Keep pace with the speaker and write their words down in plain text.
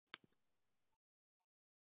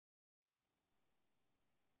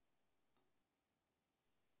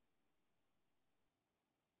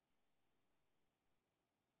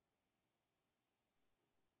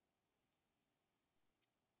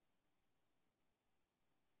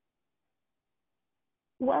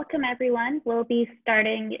Welcome everyone. We'll be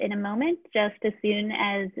starting in a moment, just as soon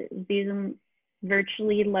as Zoom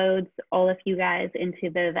virtually loads all of you guys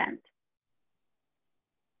into the event.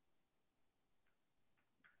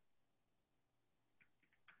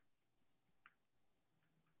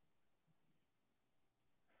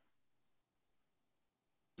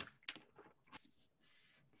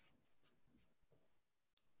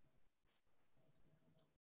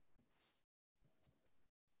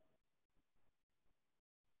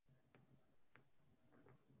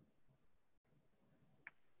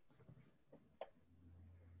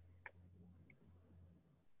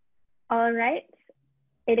 All right,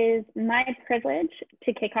 it is my privilege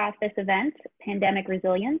to kick off this event, Pandemic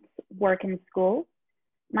Resilience, Work and School.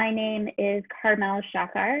 My name is Carmel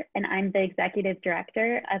Shakar, and I'm the Executive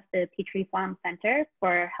Director of the Petrie-flom Center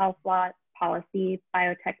for Health Law, Policy,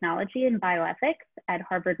 Biotechnology, and Bioethics at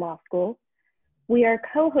Harvard Law School. We are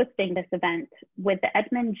co-hosting this event with the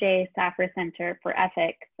Edmond J Safra Center for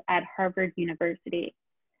Ethics at Harvard University.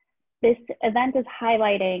 This event is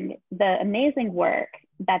highlighting the amazing work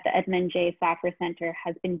that the Edmond J Safra Center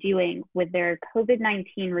has been doing with their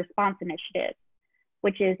COVID-19 response initiative,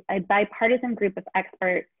 which is a bipartisan group of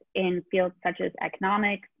experts in fields such as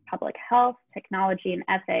economics, public health, technology, and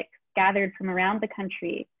ethics gathered from around the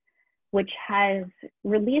country, which has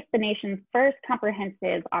released the nation's first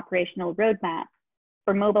comprehensive operational roadmap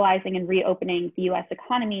for mobilizing and reopening the US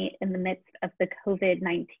economy in the midst of the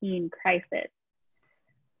COVID-19 crisis.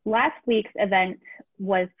 Last week's event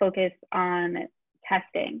was focused on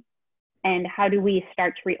testing and how do we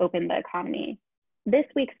start to reopen the economy. This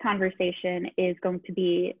week's conversation is going to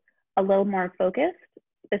be a little more focused,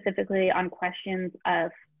 specifically on questions of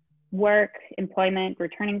work, employment,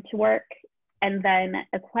 returning to work, and then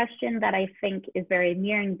a question that I think is very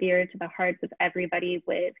near and dear to the hearts of everybody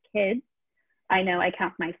with kids. I know I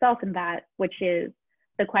count myself in that, which is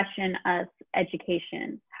the question of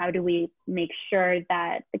education. How do we make sure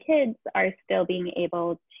that the kids are still being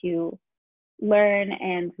able to learn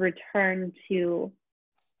and return to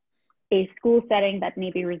a school setting that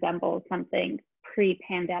maybe resembles something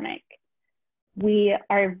pre-pandemic? We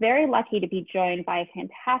are very lucky to be joined by a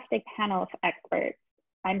fantastic panel of experts.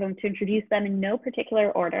 I'm going to introduce them in no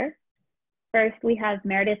particular order. First, we have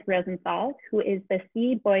Meredith Rosenthal, who is the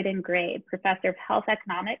C. Boyden Gray Professor of Health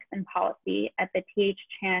Economics and Policy at the T.H.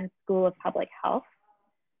 Chan School of Public Health.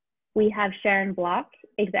 We have Sharon,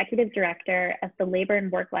 Executive Director of the Labor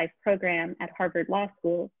and Work-Life Program at Harvard Law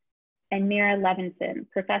School, and Mira Levinson,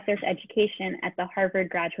 Professor of Education at the Harvard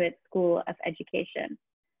Graduate School of Education.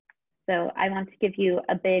 So I want to give you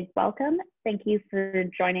a big welcome. Thank you for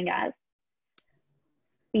joining us.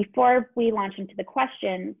 Before we launch into the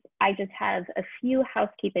questions, I just have a few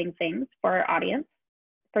housekeeping things for our audience.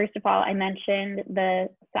 First of all, I mentioned the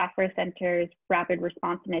Safra Center's Rapid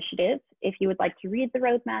Response Initiative. If you would like to read the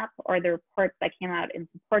roadmap or the reports that came out in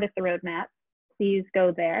support of the roadmap, please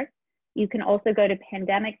go there. You can also go to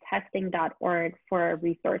pandemictesting.org for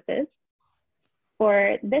resources.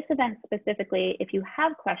 For this event specifically, if you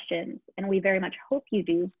have questions, and we very much hope you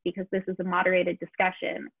do, because this is a moderated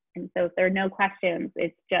discussion, and so if there are no questions,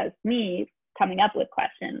 it's just me coming up with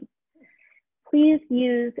questions, please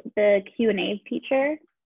use the Q&A feature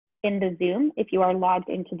in the Zoom if you are logged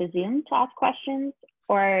into the Zoom to ask questions,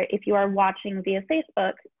 or if you are watching via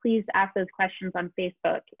Facebook, please ask those questions on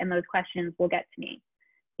Facebook and those questions will get to me.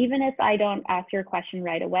 Even if I don't ask your question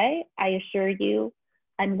right away, I assure you,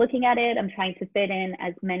 I'm looking at it, I'm trying to fit in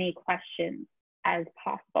as many questions as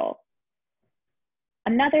possible.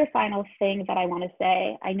 Another final thing that I want to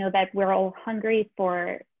say, I know that we're all hungry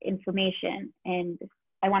for information, and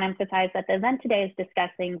I want to emphasize that the event today is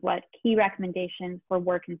discussing what key recommendations for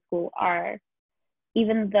work and school are.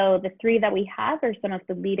 Even though the three that we have are some of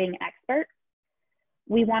the leading experts,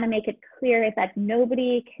 we want to make it clear that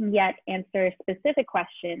nobody can yet answer specific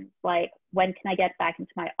questions like, when can I get back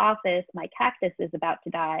into my office? My cactus is about to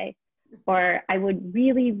die. Or I would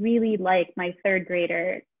really, really like my third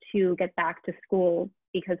grader to get back to school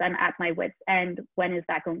because I'm at my wit's end. When is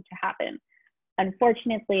that going to happen?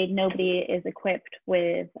 Unfortunately, nobody is equipped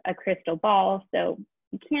with a crystal ball, so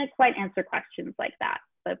you can't quite answer questions like that,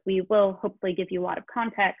 but we will hopefully give you a lot of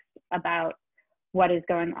context about what is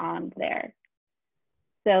going on there.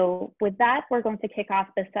 So with that, we're going to kick off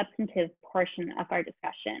the substantive portion of our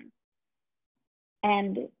discussion.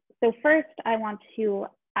 And so first, I want to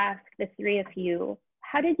ask the three of you,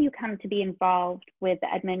 how did you come to be involved with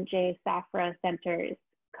the Edmond J. Safra Center's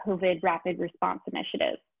COVID Rapid Response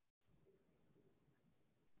Initiative?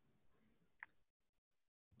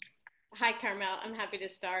 Hi, Carmel. I'm happy to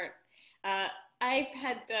start. I've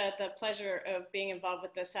had the pleasure of being involved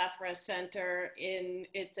with the Safra Center in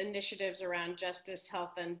its initiatives around justice,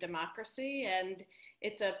 health, and democracy. And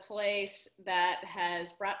it's a place that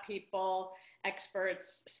has brought people,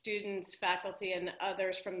 experts, students, faculty, and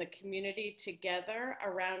others from the community together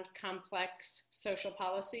around complex social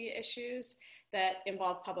policy issues that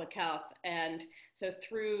involve public health. And so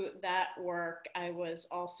through that work, I was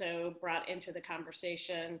also brought into the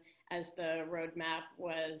conversation as the roadmap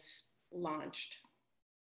was launched.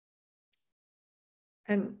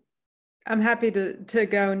 And I'm happy to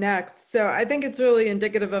go next. So I think it's really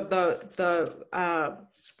indicative of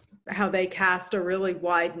how they cast a really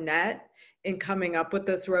wide net in coming up with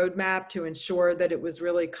this roadmap to ensure that it was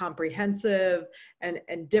really comprehensive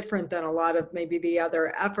and different than a lot of maybe the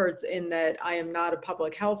other efforts, in that I am not a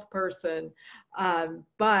public health person,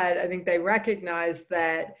 but I think they recognize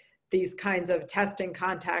that these kinds of testing,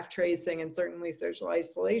 contact tracing, and certainly social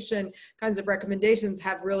isolation kinds of recommendations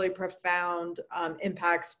have really profound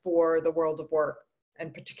impacts for the world of work,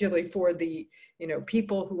 and particularly for the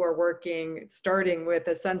people who are working, starting with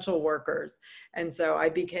essential workers. And so I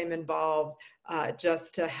became involved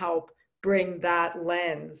just to help bring that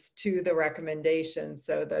lens to the recommendations,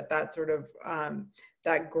 so that sort of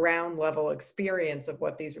that ground level experience of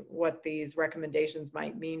what these recommendations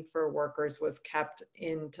might mean for workers was kept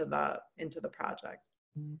into the project.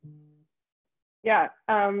 Yeah,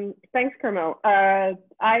 thanks, Carmel.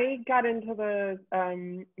 I got into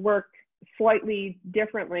the work slightly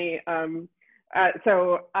differently.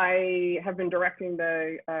 So I have been directing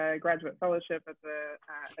the graduate fellowship at the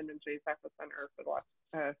Edmond J Center for the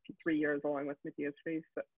last 3 years, along with Matthias Face,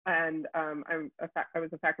 and I was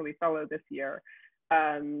a faculty fellow this year.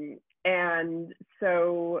 And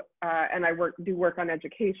so, and I do work on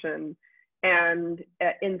education, and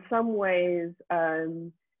in some ways,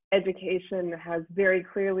 education has very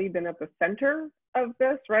clearly been at the center of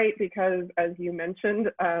this, right? Because as you mentioned,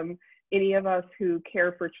 any of us who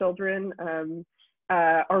care for children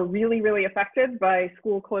are really, really affected by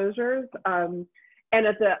school closures. And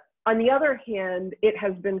on the other hand, it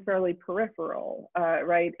has been fairly peripheral,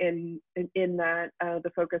 right? In that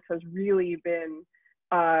the focus has really been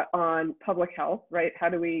on public health, right? How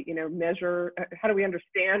do we, measure, how do we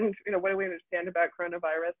understand, what do we understand about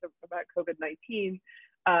coronavirus, about COVID-19?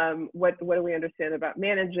 What do we understand about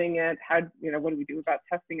managing it? How, what do we do about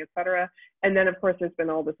testing, et cetera? And then of course, there's been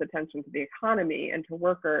all this attention to the economy and to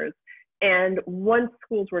workers. And once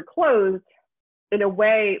schools were closed, in a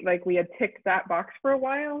way, like we had ticked that box for a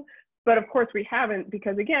while, but of course we haven't,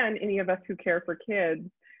 because again, any of us who care for kids,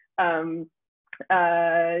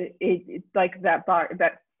 it's like that box,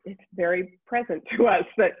 that it's very present to us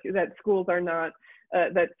that schools are not,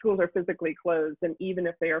 that schools are physically closed, and even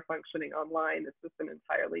if they are functioning online, it's just an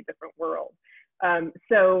entirely different world.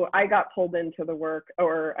 So I got pulled into the work,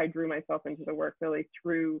 or I drew myself into the work really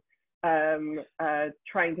through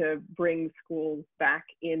trying to bring schools back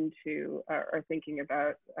into, or thinking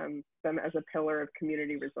about them as a pillar of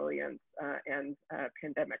community resilience and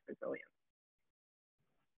pandemic resilience.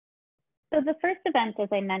 So the first event, as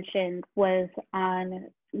I mentioned, was on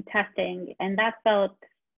testing, and that felt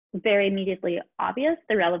very immediately obvious,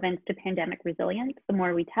 the relevance to pandemic resilience. The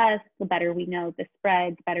more we test, the better we know the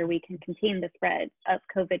spread, the better we can contain the spread of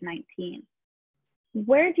COVID-19.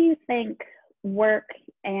 Where do you think work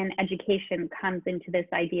and education comes into this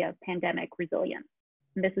idea of pandemic resilience?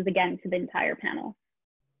 And this is again to the entire panel.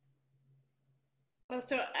 Well,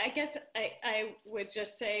 so I guess I would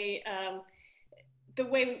just say, the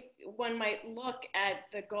way one might look at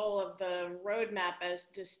the goal of the roadmap as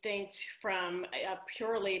distinct from a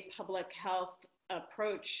purely public health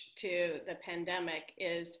approach to the pandemic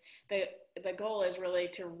is the goal is really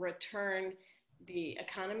to return the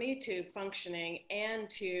economy to functioning and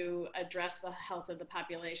to address the health of the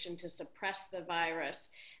population, to suppress the virus.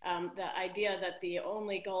 The idea that the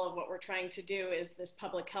only goal of what we're trying to do is this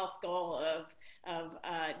public health goal of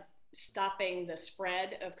stopping the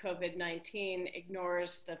spread of COVID-19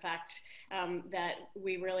 ignores the fact that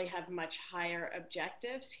we really have much higher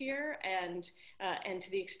objectives here, and to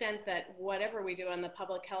the extent that whatever we do on the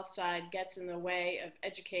public health side gets in the way of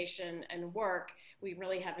education and work, we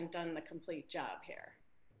really haven't done the complete job here.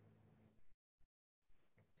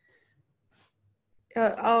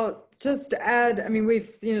 I'll just add, I mean, we've,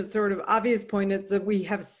 sort of obvious point is that we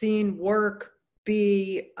have seen work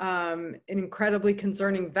be an incredibly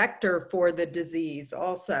concerning vector for the disease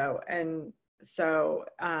also. And so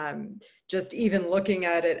just even looking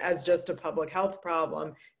at it as just a public health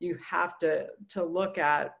problem, you have to look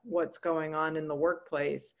at what's going on in the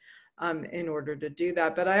workplace in order to do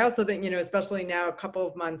that. But I also think, especially now a couple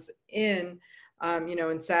of months in, You know,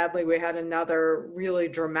 and sadly, we had another really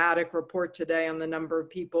dramatic report today on the number of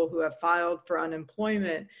people who have filed for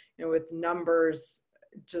unemployment, you know, with numbers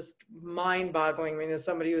just mind-boggling. I mean, as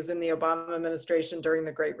somebody who was in the Obama administration during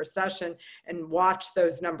the Great Recession and watched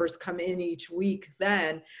those numbers come in each week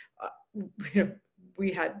then, you know,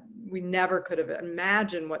 we never could have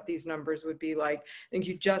imagined what these numbers would be like. I think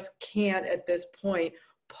you just can't at this point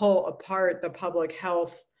pull apart the public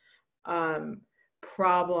health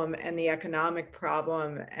problem and the economic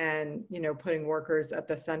problem, and, you know, putting workers at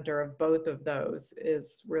the center of both of those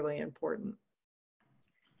is really important.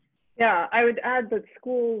 Yeah, I would add that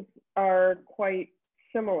schools are quite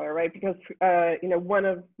similar, right? Because, you know, one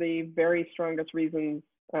of the very strongest reasons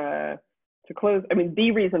to close, I mean,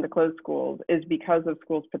 the reason to close schools is because of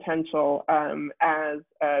schools' potential as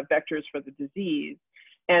vectors for the disease,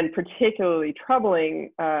 and particularly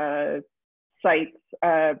troubling sites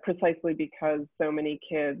precisely because so many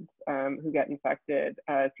kids who get infected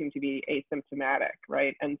seem to be asymptomatic,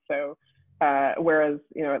 right? And so, whereas,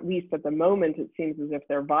 you know, at least at the moment, it seems as if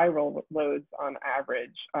their viral loads on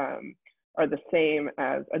average are the same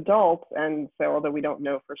as adults. And so, although we don't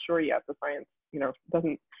know for sure yet, the science, you know,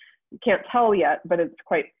 can't tell yet, but it's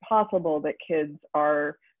quite possible that kids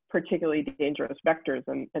are particularly dangerous vectors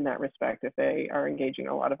in that respect if they are engaging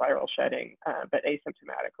in a lot of viral shedding, but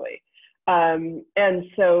asymptomatically. And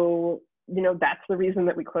so, you know, that's the reason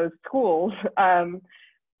that we closed schools.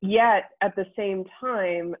 Yet at the same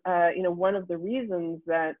time, you know, one of the reasons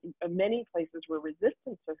that many places were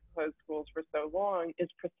resistant to close schools for so long is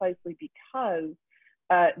precisely because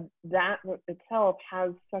that itself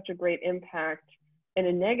has such a great impact in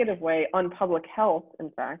a negative way on public health, in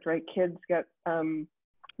fact, right? Kids get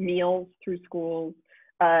meals through schools.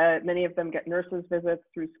 Many of them get nurses' visits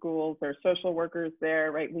through schools. There are social workers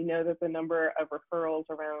there, right? We know that the number of referrals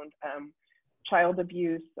around child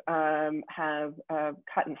abuse have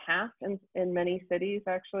cut in half in many cities,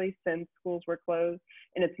 actually, since schools were closed.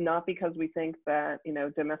 And it's not because we think that, you know,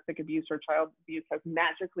 domestic abuse or child abuse has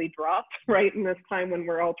magically dropped, right, in this time when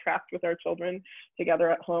we're all trapped with our children together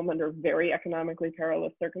at home under very economically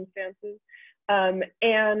perilous circumstances. And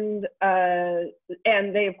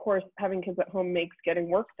they, of course, having kids at home makes getting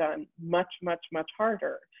work done much, much, much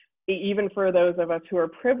harder, even for those of us who are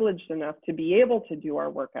privileged enough to be able to do our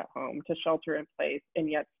work at home, to shelter in place and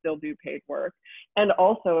yet still do paid work. And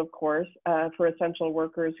also, of course, for essential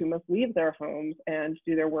workers who must leave their homes and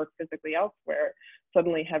do their work physically elsewhere,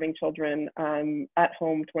 suddenly having children at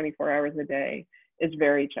home 24 hours a day is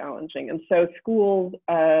very challenging. And so schools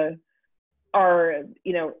are,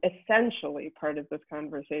 you know, essentially part of this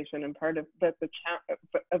conversation and part of the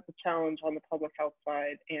challenge on the public health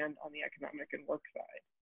side and on the economic and work side.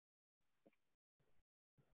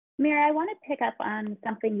 Mira, I want to pick up on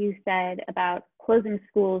something you said about closing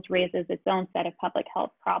schools raises its own set of public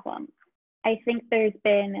health problems. I think there's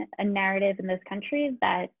been a narrative in this country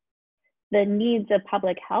that the needs of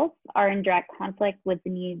public health are in direct conflict with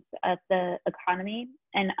the needs of the economy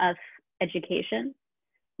and of education.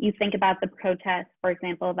 You think about the protests, for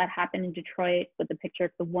example, that happened in Detroit with the picture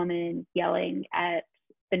of the woman yelling at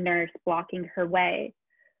the nurse blocking her way.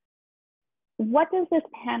 What does this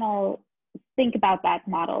panel think about that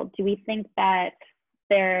model? Do we think that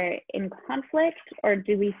they're in conflict, or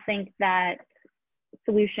do we think that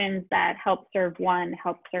solutions that help serve one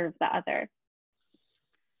help serve the other?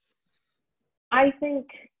 I think,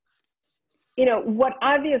 you know, what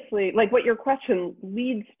obviously, like what your question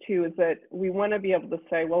leads to is that we want to be able to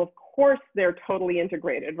say, well, of course they're totally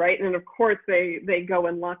integrated, right? And of course they go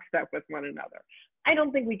in lockstep with one another. I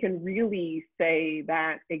don't think we can really say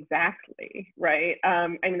that exactly, right? I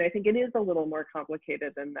mean, I think it is a little more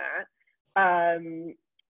complicated than that.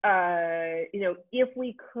 You know, if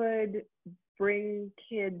we could bring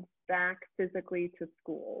kids back physically to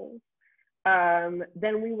schools,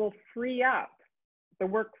 then we will free up the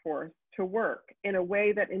workforce to work in a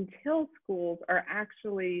way that until schools are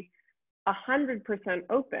actually 100%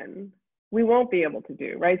 open, we won't be able to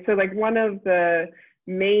do, right? So like one of the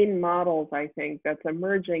main models, I think, that's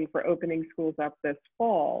emerging for opening schools up this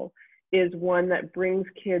fall is one that brings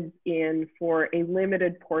kids in for a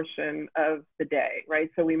limited portion of the day, right?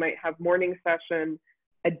 So we might have morning session,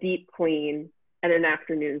 a deep clean, and an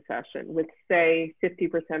afternoon session with, say,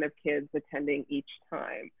 50% of kids attending each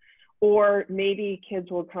time. Or maybe kids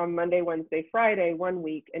will come Monday, Wednesday, Friday one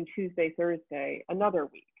week, and Tuesday, Thursday another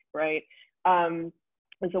week, right?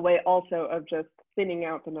 As a way also of just thinning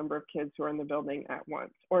out the number of kids who are in the building at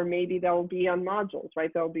once. Or maybe they'll be on modules,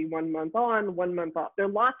 right? There'll be 1 month on, 1 month off. There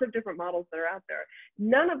are lots of different models that are out there.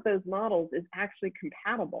 None of those models is actually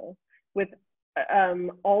compatible with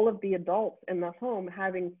all of the adults in the home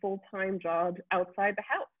having full-time jobs outside the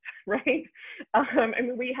house, right? I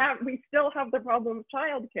mean, we still have the problem of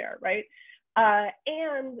childcare, right?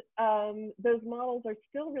 And those models are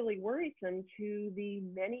still really worrisome to the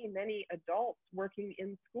many, many adults working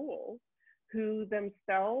in schools who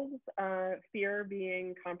themselves fear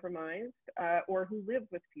being compromised or who live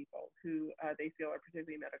with people who they feel are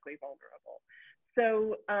particularly medically vulnerable.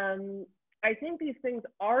 So I think these things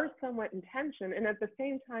are somewhat in tension, and at the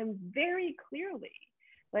same time, very clearly,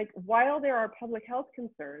 like while there are public health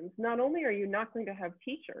concerns, not only are you not going to have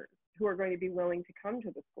teachers who are going to be willing to come to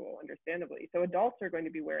the school, understandably, so adults are going to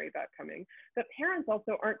be wary about coming, but parents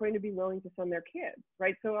also aren't going to be willing to send their kids,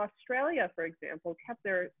 right? So Australia, for example, kept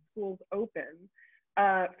their schools open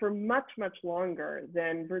for much, much longer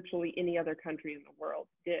than virtually any other country in the world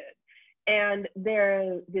did. And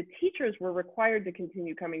the teachers were required to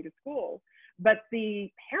continue coming to school, but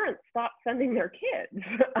the parents stopped sending their kids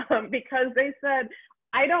because they said,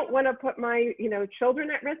 I don't want to put my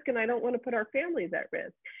children at risk, and I don't want to put our families at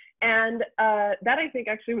risk. And that I think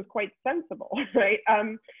actually was quite sensible, right?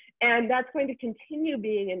 And that's going to continue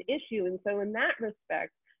being an issue. And so in that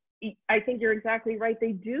respect, I think you're exactly right.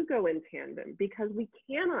 They do go in tandem because we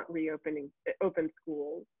cannot open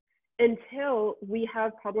schools until we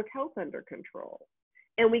have public health under control.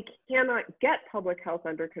 And we cannot get public health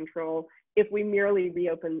under control if we merely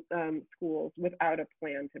reopen schools without a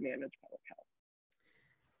plan to manage public health.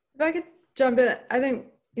 If I could jump in, I think,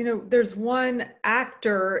 there's one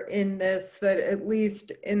actor in this that, at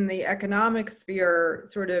least in the economic sphere,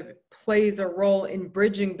 sort of plays a role in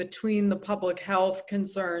bridging between the public health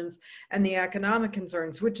concerns and the economic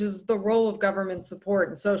concerns, which is the role of government support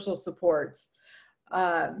and social supports.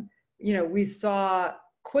 We saw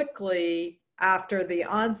quickly after the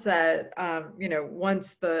onset,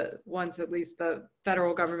 once at least the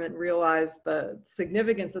federal government realized the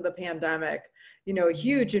significance of the pandemic, a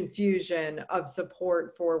huge infusion of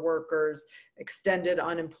support for workers, extended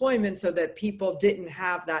unemployment so that people didn't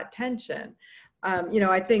have that tension.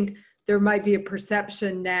 I think there might be a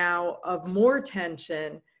perception now of more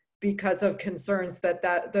tension because of concerns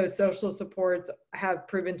that those social supports have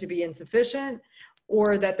proven to be insufficient,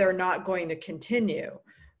 or that they're not going to continue.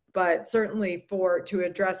 But certainly to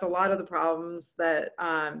address a lot of the problems that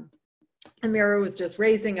Amira was just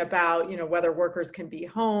raising about, whether workers can be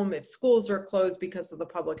home if schools are closed because of the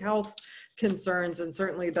public health concerns, and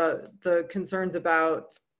certainly the concerns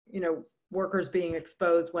about, workers being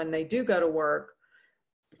exposed when they do go to work,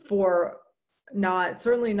 for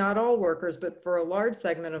certainly not all workers, but for a large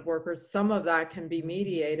segment of workers, some of that can be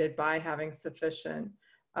mediated by having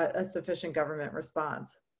a sufficient government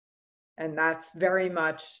response. And that's very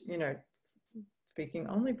much, speaking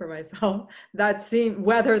only for myself,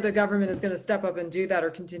 whether the government is going to step up and do that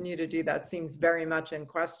or continue to do that seems very much in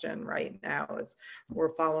question right now as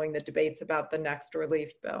we're following the debates about the next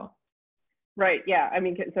relief bill. Right, yeah, I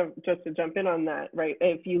mean, so just to jump in on that, right,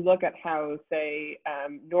 if you look at how, say,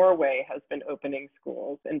 Norway has been opening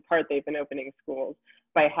schools, in part they've been opening schools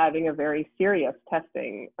by having a very serious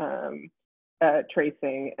testing,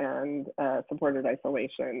 tracing and supported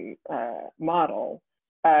isolation model.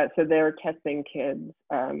 So they're testing kids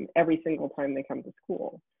every single time they come to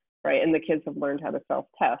school, right? And the kids have learned how to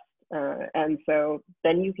self-test. And so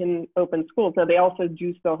then you can open schools. So they also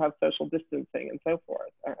do still have social distancing and so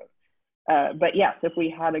forth. But yes, if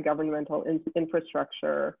we had a governmental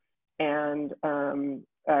infrastructure and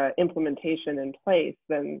implementation in place,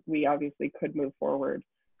 then we obviously could move forward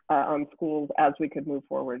on schools as we could move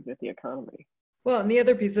forward with the economy. Well, and the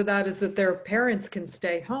other piece of that is that their parents can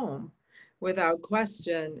stay home without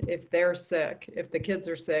question if they're sick, if the kids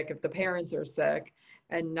are sick, if the parents are sick,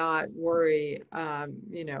 and not worry,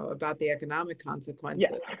 about the economic consequences.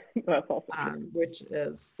 Yeah, that's also which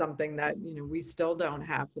is something that we still don't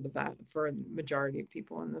have for the majority of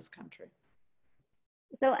people in this country.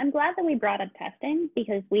 So I'm glad that we brought up testing,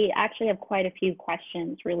 because we actually have quite a few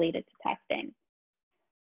questions related to testing.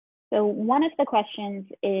 So one of the questions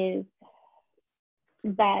is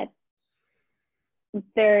that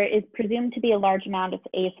there is presumed to be a large amount of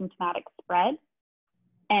asymptomatic spread.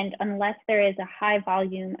 And unless there is a high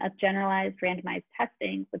volume of generalized randomized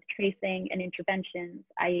testing with tracing and interventions,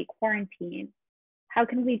 i.e. quarantine, how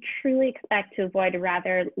can we truly expect to avoid a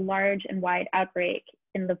rather large and wide outbreak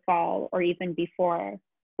in the fall or even before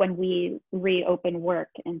when we reopen work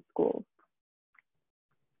and schools?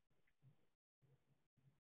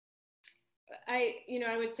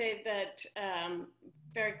 I would say that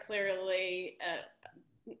very clearly,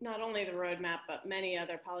 not only the roadmap, but many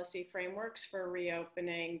other policy frameworks for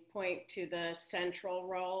reopening point to the central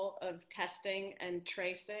role of testing and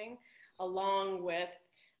tracing, along with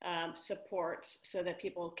supports so that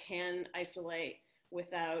people can isolate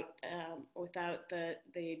without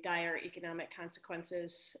the dire economic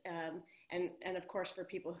consequences, and of course for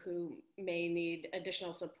people who may need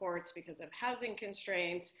additional supports because of housing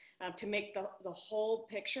constraints, to make the whole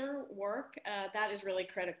picture work. That is really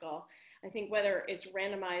critical. I think whether it's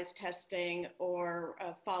randomized testing or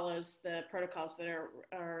follows the protocols that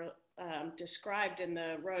are described in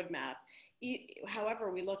the roadmap,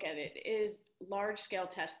 however we look at it, is large-scale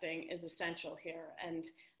testing is essential here, and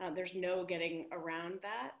there's no getting around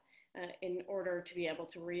that in order to be able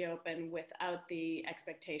to reopen without the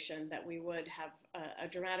expectation that we would have a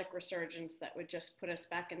dramatic resurgence that would just put us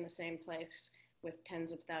back in the same place with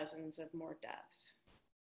tens of thousands of more deaths.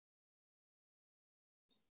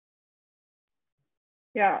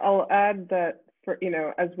 Yeah, I'll add that for,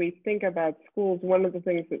 as we think about schools, one of the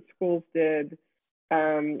things that schools did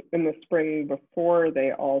in the spring before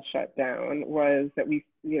they all shut down was that we,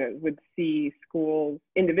 would see schools,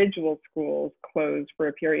 individual schools, close for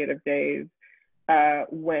a period of days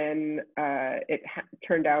when it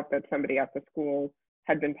turned out that somebody at the school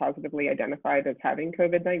had been positively identified as having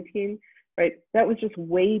COVID-19. Right, that was just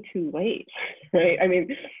way too late, right? I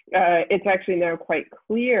mean, it's actually now quite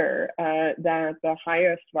clear that the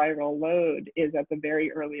highest viral load is at the very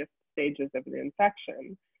earliest stages of an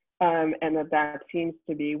infection, and that seems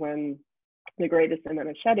to be when the greatest amount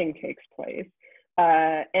of shedding takes place.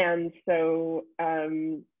 And so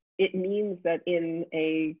it means that in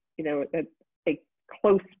a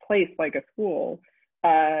close place like a school,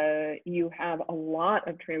 you have a lot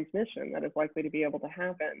of transmission that is likely to be able to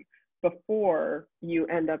happen before you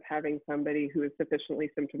end up having somebody who is sufficiently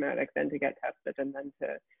symptomatic then to get tested and then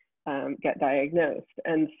to get diagnosed.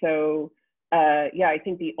 And so, yeah, I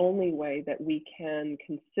think the only way that we can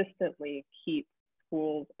consistently keep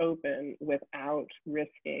schools open without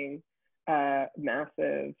risking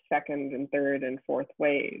massive second and third and fourth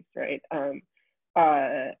waves, right,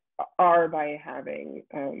 are by having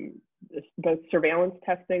both surveillance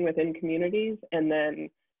testing within communities and then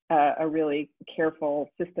a really careful,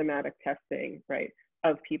 systematic testing, right,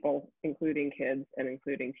 of people, including kids and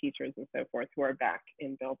including teachers and so forth, who are back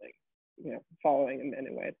in buildings, following in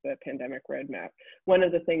many ways the pandemic roadmap. One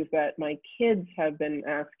of the things that my kids have been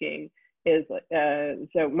asking is,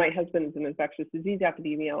 so my husband is an infectious disease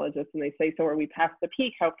epidemiologist, and they say, so are we past the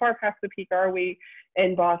peak? How far past the peak are we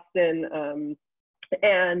in Boston?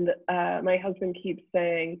 And my husband keeps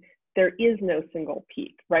saying, there is no single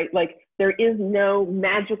peak, right? Like there is no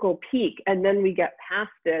magical peak and then we get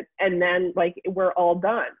past it and then like we're all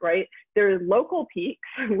done, right? There are local peaks.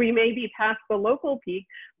 We may be past the local peak,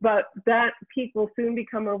 but that peak will soon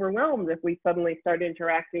become overwhelmed if we suddenly start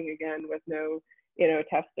interacting again with no,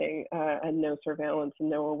 testing and no surveillance and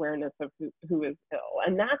no awareness of who is ill.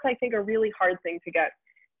 And that's, I think, a really hard thing to get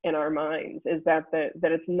in our minds, is that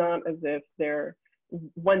it's not as if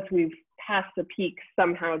once we've passed the peak,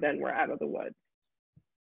 somehow then we're out of the woods.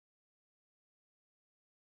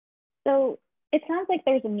 So it sounds like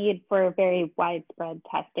there's a need for very widespread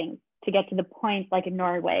testing to get to the point like in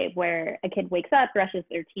Norway where a kid wakes up, brushes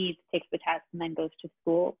their teeth, takes the test, and then goes to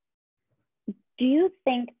school. Do you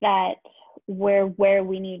think that we're where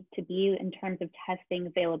we need to be in terms of testing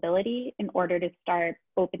availability in order to start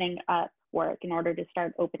opening up work, in order to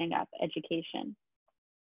start opening up education?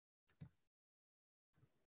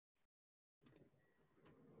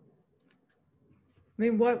 I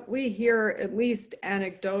mean, what we hear, at least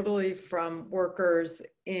anecdotally from workers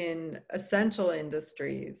in essential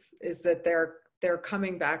industries, is that they're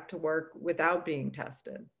coming back to work without being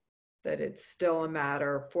tested, that it's still a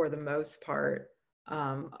matter for the most part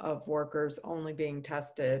of workers only being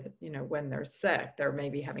tested, when they're sick. They're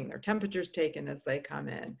maybe having their temperatures taken as they come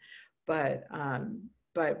in, but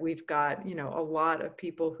we've got, a lot of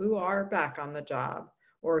people who are back on the job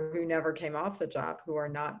or who never came off the job who are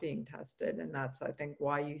not being tested. And that's, I think,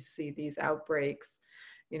 why you see these outbreaks,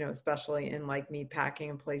 especially in like meat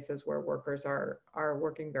packing and places where workers are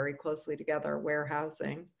working very closely together,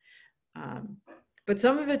 warehousing. But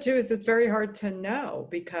some of it too is it's very hard to know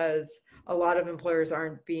because a lot of employers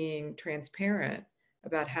aren't being transparent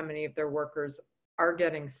about how many of their workers are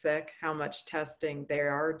getting sick, how much testing they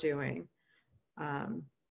are doing.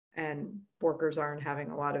 And workers aren't having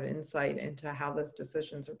a lot of insight into how those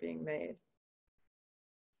decisions are being made.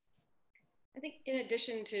 I think in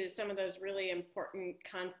addition to some of those really important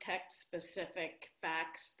context-specific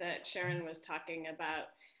facts that Sharon was talking about,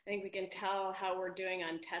 I think we can tell how we're doing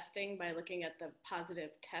on testing by looking at the positive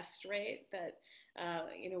test rate that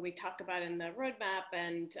we talk about in the roadmap,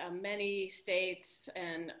 and many states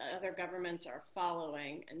and other governments are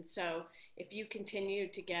following. And so if you continue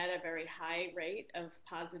to get a very high rate of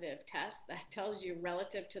positive tests, that tells you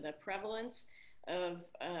relative to the prevalence of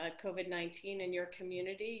COVID-19 in your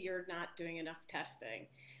community, you're not doing enough testing.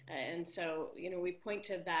 And so, we point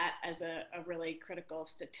to that as a really critical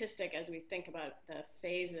statistic as we think about the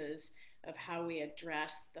phases of how we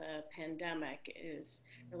address the pandemic, is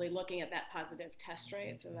really looking at that positive test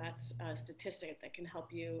rate. So that's a statistic that can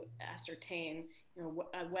help you ascertain,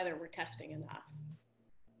 whether we're testing enough.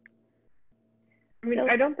 I mean,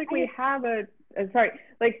 I don't think we have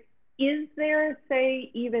is there,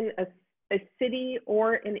 say, even a city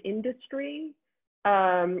or an industry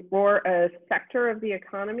or a sector of the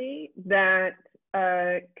economy that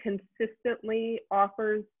consistently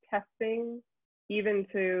offers testing even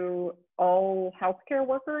to all healthcare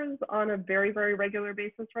workers on a very, very regular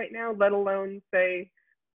basis right now, let alone, say,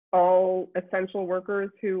 all essential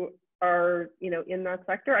workers who are, in that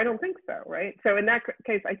sector? I don't think so, right? So in that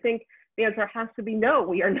case, I think the answer has to be no,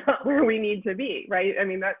 we are not where we need to be, right? I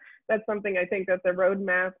mean, that's something I think that the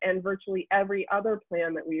roadmap and virtually every other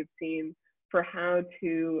plan that we've seen for how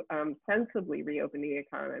to sensibly reopen the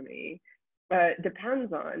economy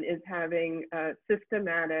depends on, is having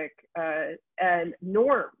systematic and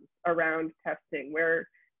norms around testing, where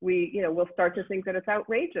we'll start to think that it's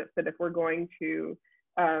outrageous that if we're going to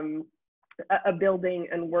a building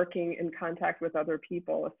and working in contact with other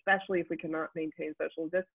people, especially if we cannot maintain social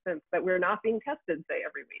distance, that we're not being tested, say,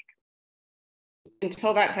 every week.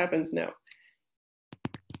 Until that happens, no.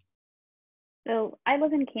 So I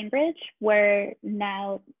live in Cambridge, where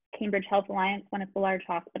now Cambridge Health Alliance, one of the large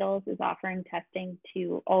hospitals, is offering testing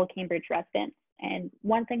to all Cambridge residents. And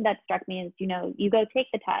one thing that struck me is, you go take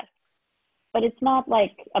the test, but it's not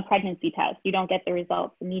like a pregnancy test. You don't get the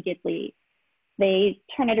results immediately. They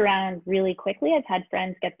turn it around really quickly. I've had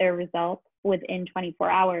friends get their results within 24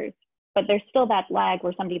 hours, but there's still that lag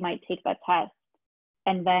where somebody might take that test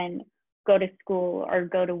and then go to school or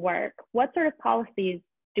go to work. What sort of policies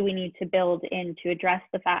do we need to build in to address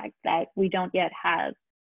the fact that we don't yet have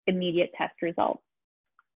immediate test results?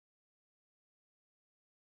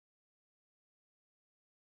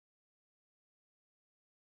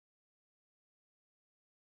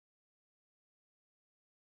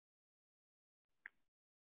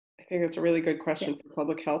 I think that's a really good question for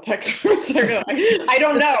public health experts. I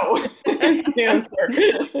don't know the answer.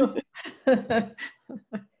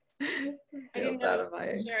 I didn't know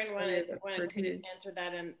Sharon wanted to answer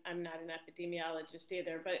that, and I'm not an epidemiologist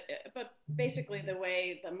either, but basically the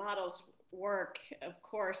way the models work, of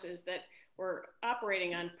course, is that we're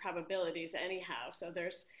operating on probabilities anyhow. So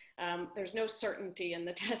there's no certainty in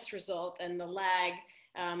the test result, and the lag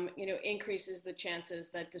increases the chances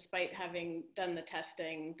that, despite having done the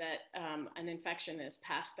testing, that an infection is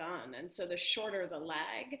passed on. And so the shorter the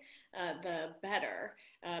lag, the better,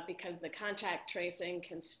 because the contact tracing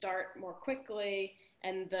can start more quickly,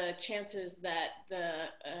 and the chances that the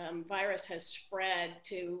virus has spread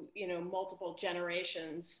to multiple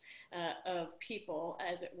generations of people,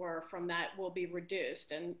 as it were, from that will be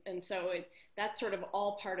reduced. And so that's sort of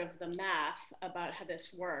all part of the math about how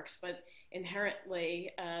this works. But inherently,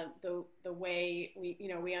 the way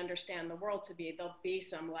we understand the world to be, there'll be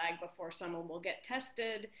some lag before someone will get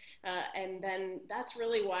tested, and then that's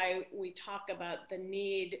really why we talk about the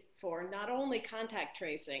need for not only contact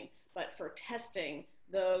tracing, but for testing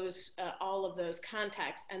those all of those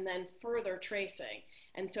contacts and then further tracing.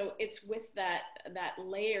 And so it's with that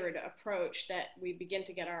layered approach that we begin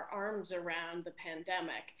to get our arms around the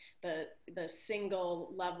pandemic. The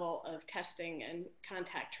single level of testing and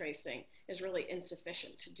contact tracing is really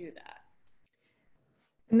insufficient to do that.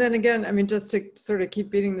 And then again, I mean, just to sort of keep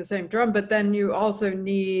beating the same drum, but then you also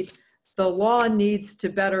need, the law needs to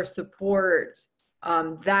better support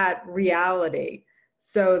that reality,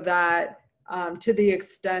 so that to the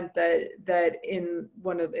extent that in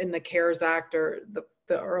the CARES Act or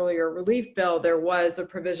the earlier relief bill, there was a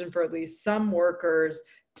provision for at least some workers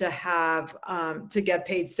to have to get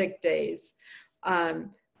paid sick days,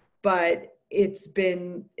 but it's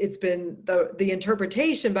been the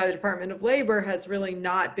interpretation by the Department of Labor has really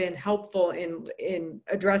not been helpful in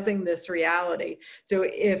addressing this reality. So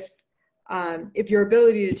if your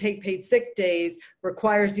ability to take paid sick days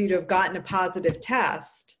requires you to have gotten a positive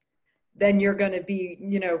test, then you're going to be,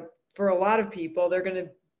 for a lot of people, they're going to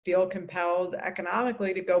feel compelled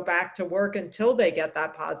economically to go back to work until they get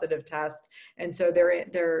that positive test. And so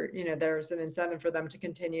there's an incentive for them to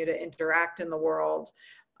continue to interact in the world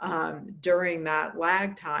during that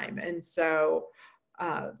lag time. And so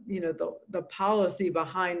the policy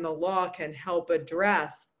behind the law can help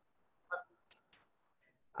address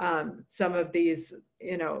some of these,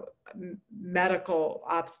 medical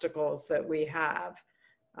obstacles that we have.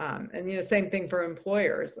 And, same thing for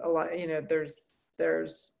employers. A lot,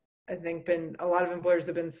 there's, I think, been a lot of employers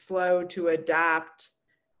have been slow to adapt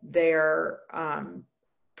their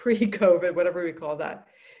pre-COVID, whatever we call that,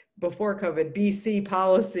 before COVID, BC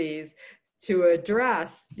policies to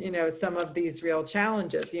address, some of these real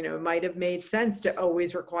challenges. It might have made sense to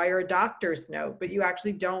always require a doctor's note, but you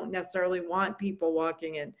actually don't necessarily want people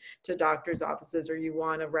walking into doctor's offices, or you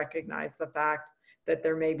want to recognize the fact that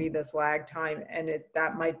there may be this lag time, and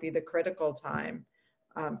that might be the critical time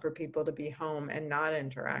for people to be home and not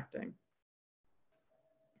interacting.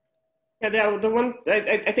 Yeah, the one,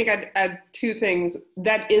 I think I'd add two things.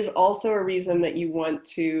 That is also a reason that you want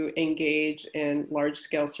to engage in large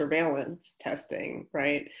scale surveillance testing,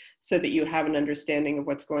 right? So that you have an understanding of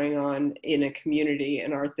what's going on in a community,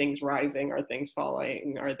 and are things rising, are things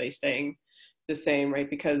falling, are they staying the same, right?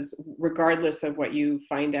 Because regardless of what you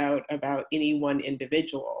find out about any one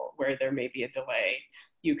individual, where there may be a delay,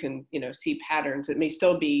 you can, see patterns. It may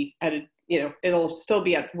still be at a, it'll still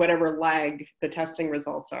be at whatever lag the testing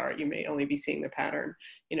results are. You may only be seeing the pattern,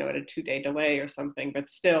 at a 2-day delay or something, but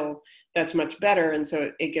still that's much better. And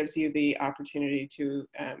so it gives you the opportunity to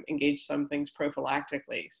engage some things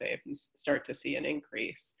prophylactically, say if you start to see an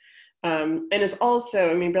increase. And it's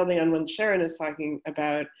also, building on what Sharon is talking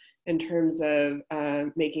about in terms of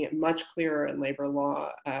making it much clearer in labor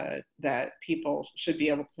law that people should be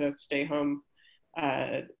able to stay home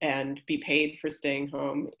and be paid for staying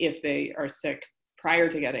home if they are sick prior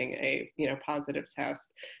to getting a positive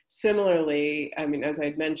test. Similarly, as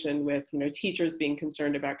I'd mentioned, with teachers being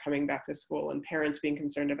concerned about coming back to school and parents being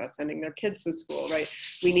concerned about sending their kids to school, right?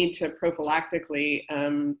 We need to prophylactically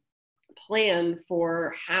plan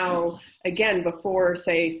for how, again, before,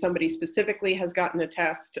 say, somebody specifically has gotten a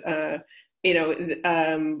test,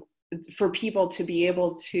 for people to be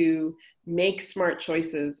able to make smart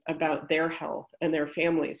choices about their health and their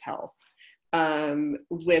family's health,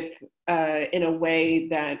 with in a way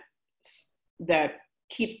that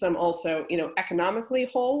keeps them also, economically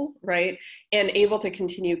whole, right, and able to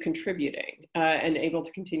continue contributing and able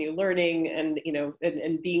to continue learning and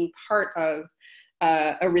and being part of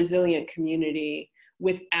a resilient community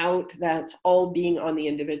without that all being on the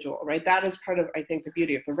individual, right? That is part of, I think, the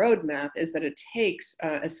beauty of the roadmap, is that it takes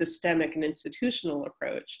a systemic and institutional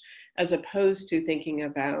approach, as opposed to thinking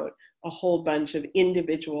about a whole bunch of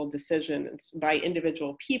individual decisions by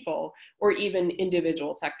individual people or even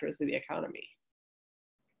individual sectors of the economy.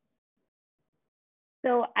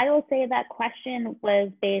 So I will say that question was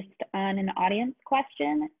based on an audience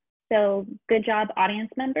question. So good job, audience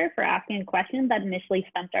member, for asking a question that initially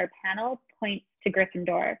stumped our panel. Points to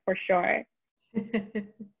Gryffindor for sure.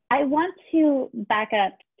 I want to back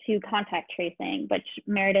up to contact tracing, which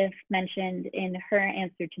Meredith mentioned in her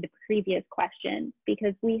answer to the previous question,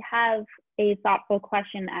 because we have a thoughtful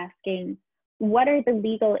question asking, what are the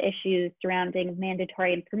legal issues surrounding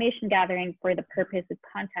mandatory information gathering for the purpose of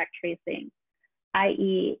contact tracing?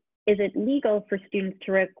 i.e., is it legal for students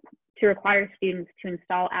to require students to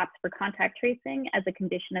install apps for contact tracing as a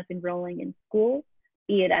condition of enrolling in school,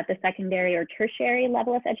 be it at the secondary or tertiary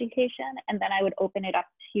level of education? And then I would open it up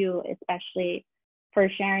to, especially for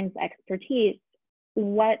Sharon's expertise,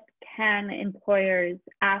 what can employers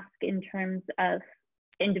ask in terms of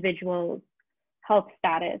individuals' health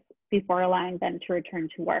status before allowing them to return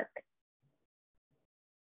to work?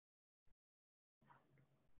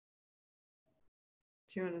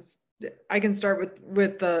 Do you want to? I can start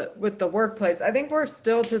with the workplace. I think we're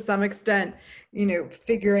still, to some extent,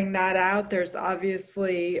 figuring that out. There's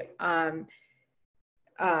obviously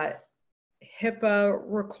HIPAA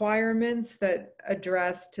requirements that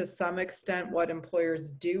address, to some extent, what employers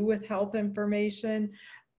do with health information.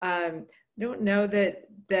 I don't know that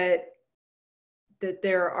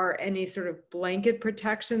there are any sort of blanket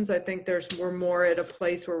protections. I think we're more at a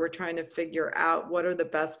place where we're trying to figure out what are the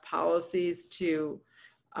best policies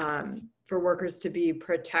for workers to be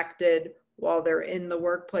protected while they're in the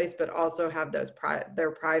workplace, but also have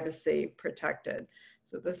their privacy protected.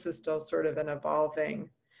 So this is still sort of an evolving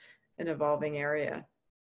area.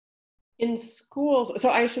 In schools, so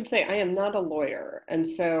I should say I am not a lawyer, and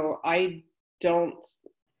so I don't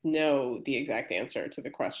know the exact answer to the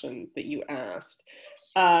question that you asked.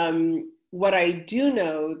 What I do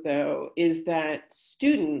know, though, is that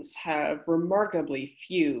students have remarkably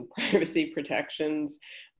few privacy protections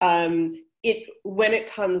when it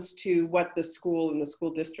comes to what the school and the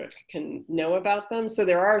school district can know about them. So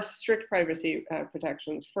there are strict privacy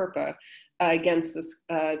protections, FERPA, against this,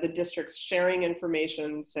 the districts sharing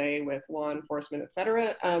information, say with law enforcement, et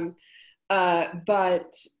cetera.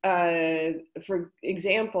 But for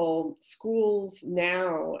example, schools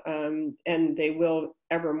now, and they will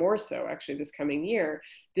ever more so actually this coming year,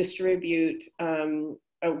 distribute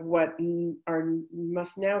what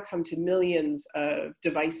must now come to millions of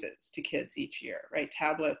devices to kids each year, right?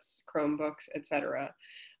 Tablets, Chromebooks, et cetera.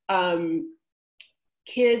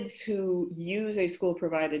 Kids who use a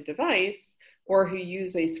school-provided device or who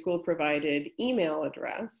use a school-provided email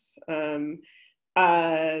address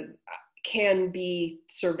can be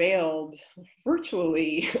surveilled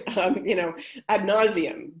virtually, ad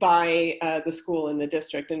nauseum by the school and the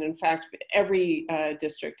district. And in fact, every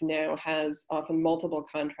district now has often multiple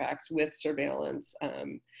contracts with surveillance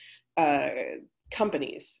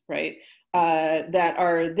companies, right, that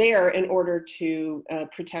are there in order to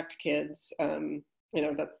protect kids.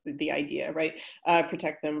 That's the idea, right?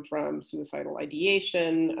 Protect them from suicidal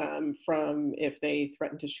ideation, from if they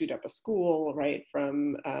threaten to shoot up a school, right?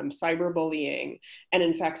 From cyberbullying. And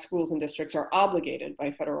in fact, schools and districts are obligated by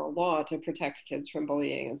federal law to protect kids from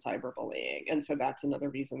bullying and cyberbullying. And so that's another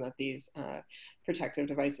reason that these protective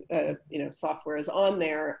device, software is on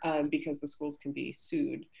there, because the schools can be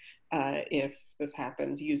sued if this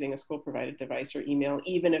happens using a school-provided device or email,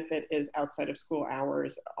 even if it is outside of school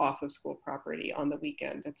hours, off of school property, on the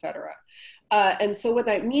weekend, et cetera. And so what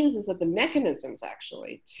that means is that the mechanisms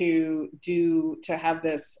actually to have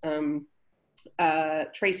this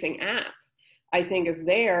tracing app, I think, is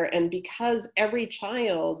there. And because every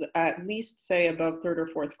child, at least say above 3rd or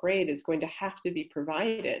 4th grade, is going to have to be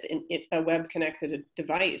provided a web-connected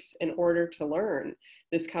device in order to learn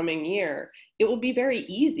this coming year, it will be very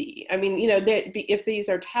easy. I mean, if these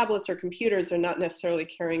are tablets or computers, they're not necessarily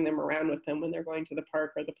carrying them around with them when they're going to the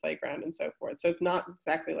park or the playground and so forth. So it's not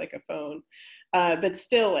exactly like a phone, but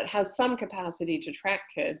still it has some capacity to track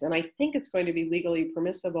kids. And I think it's going to be legally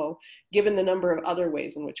permissible given the number of other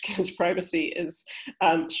ways in which kids' privacy is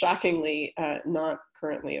shockingly not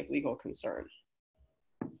currently of legal concern.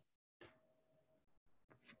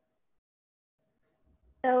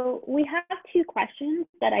 So we have 2 questions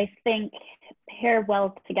that I think pair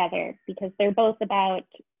well together because they're both about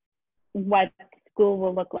what school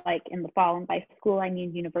will look like in the fall, and by school I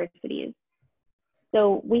mean universities.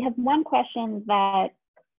 So we have one question that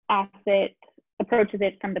approaches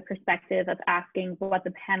it from the perspective of asking what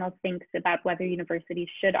the panel thinks about whether universities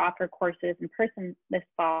should offer courses in person this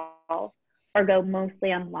fall or go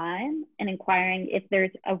mostly online, and inquiring if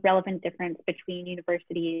there's a relevant difference between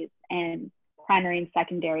universities and primary and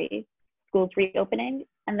secondary schools reopening.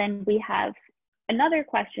 And then we have another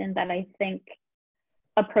question that I think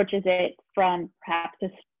approaches it from perhaps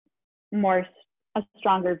a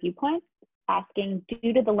stronger viewpoint, asking,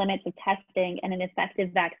 due to the limits of testing and an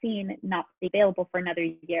effective vaccine not available for another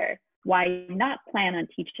year, why not plan on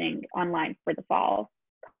teaching online for the fall?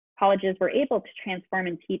 Colleges were able to transform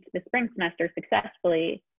and teach the spring semester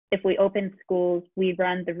successfully. If we open schools, we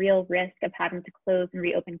run the real risk of having to close and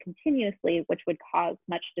reopen continuously, which would cause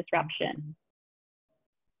much disruption.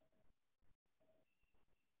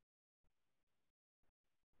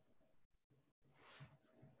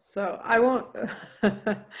 So I won't,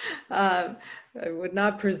 I would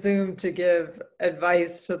not presume to give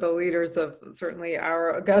advice to the leaders of certainly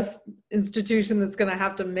our august institution that's going to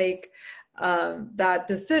have to make that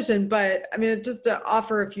decision. But I mean, just to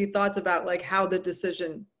offer a few thoughts about like how the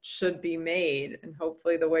decision should be made, and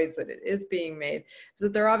hopefully the ways that it is being made, is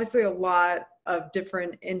that there are obviously a lot of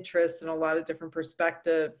different interests and a lot of different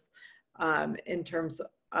perspectives in terms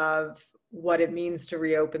of what it means to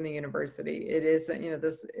reopen the university. It is,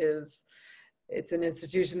 it's an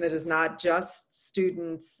institution that is not just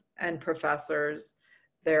students and professors.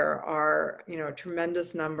 There are, a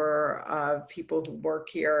tremendous number of people who work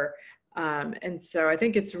here. And so I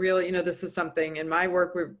think it's really, this is something in my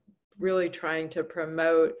work, we're really trying to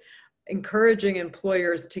promote encouraging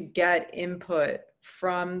employers to get input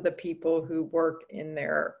from the people who work in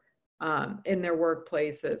their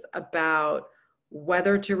workplaces about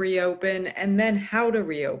whether to reopen and then how to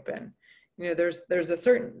reopen.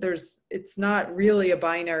 It's not really a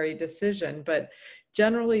binary decision, but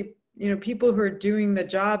generally, people who are doing the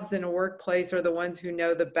jobs in a workplace are the ones who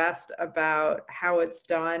know the best about how it's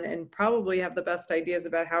done and probably have the best ideas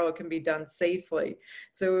about how it can be done safely.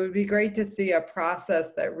 So it would be great to see a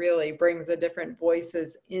process that really brings the different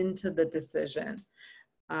voices into the decision,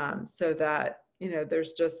 so that,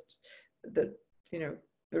 there's just the,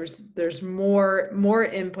 there's more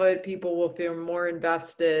input. People will feel more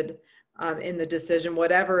invested in the decision,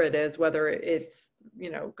 whatever it is, whether it's,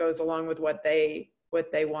 goes along with what they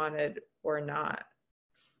wanted or not.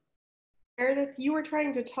 Meredith, you were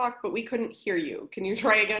trying to talk, but we couldn't hear you. Can you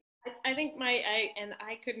try again? I think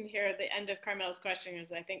I couldn't hear the end of Carmel's question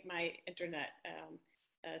because I think my internet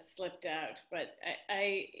slipped out, but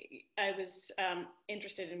I was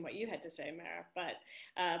interested in what you had to say, Mara,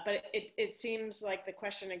 but it seems like the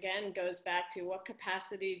question again goes back to what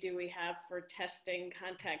capacity do we have for testing,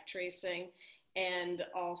 contact tracing, and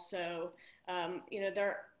also, you know,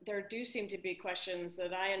 there do seem to be questions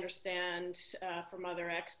that I understand from other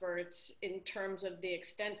experts in terms of the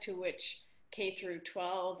extent to which K through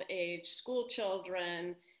 12 age school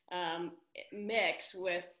children mix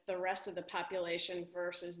with the rest of the population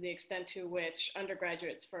versus the extent to which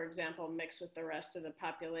undergraduates, for example, mix with the rest of the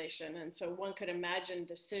population. And so one could imagine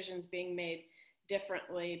decisions being made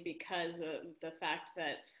differently because of the fact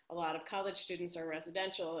that a lot of college students are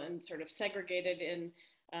residential and sort of segregated in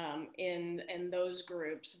those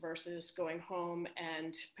groups versus going home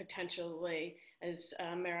and potentially, as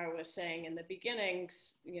Mara was saying in the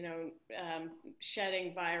beginnings, you know,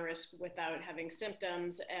 shedding virus without having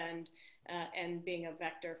symptoms and being a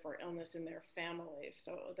vector for illness in their families.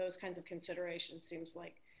 So those kinds of considerations seems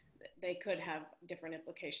like they could have different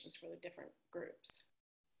implications for the different groups.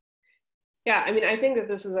 Yeah, I mean, I think that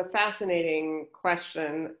this is a fascinating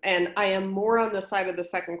question, and I am more on the side of the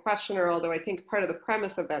second questioner, although I think part of the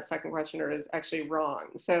premise of that second questioner is actually wrong.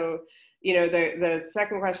 So, you know, the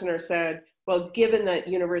second questioner said, well, given that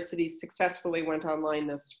universities successfully went online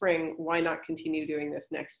this spring, why not continue doing this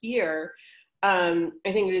next year? I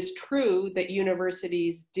think it is true that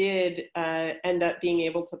universities did end up being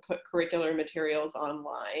able to put curricular materials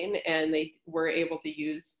online, and they were able to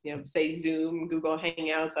use, you know, say Zoom, Google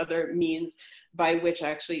Hangouts, other means by which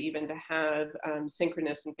actually even to have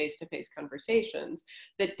synchronous and face-to-face conversations.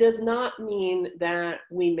 That does not mean that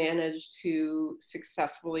we managed to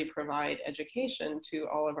successfully provide education to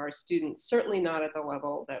all of our students, certainly not at the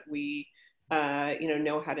level that we you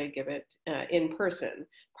know how to give it in person.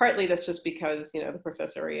 Partly that's just because, you know, the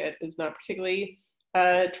professoriate is not particularly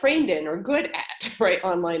trained in or good at, right,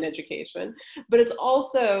 online education. But it's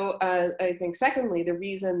also, I think, secondly, the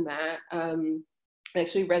reason that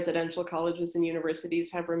actually residential colleges and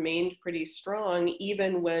universities have remained pretty strong,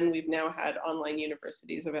 even when we've now had online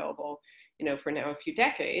universities available, you know, for now a few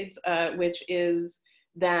decades, which is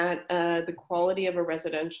that the quality of a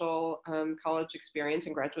residential college experience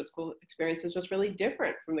and graduate school experience is just really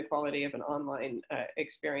different from the quality of an online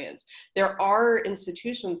experience. There are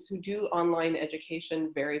institutions who do online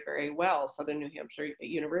education very, very well. Southern New Hampshire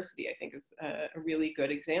University, I think, is a really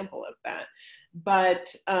good example of that.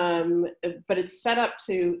 But it's set up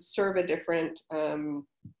to serve a different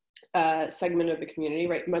segment of the community,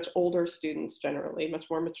 right? Much older students generally, much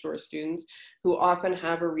more mature students who often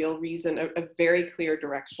have a real reason, a very clear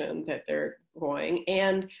direction that they're going.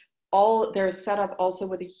 And they're set up also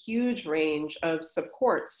with a huge range of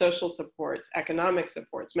supports, social supports, economic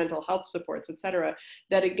supports, mental health supports, et cetera,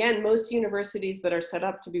 that again, most universities that are set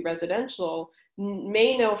up to be residential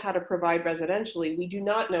may know how to provide residentially. We do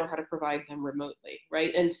not know how to provide them remotely,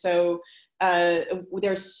 right? And so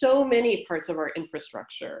there's so many parts of our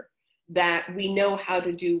infrastructure that we know how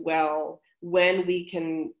to do well when we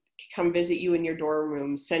can come visit you in your dorm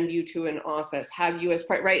room, send you to an office, have you as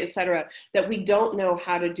part, right, et cetera, that we don't know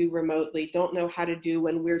how to do remotely, don't know how to do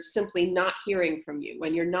when we're simply not hearing from you,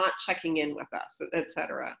 when you're not checking in with us, et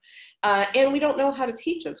cetera. And we don't know how to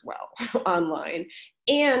teach as well online.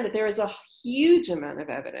 And there is a huge amount of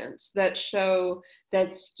evidence that show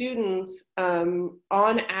that students,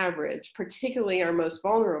 on average, particularly our most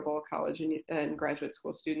vulnerable college and graduate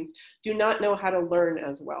school students, do not know how to learn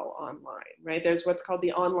as well online, right? There's what's called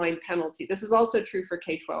the online penalty. This is also true for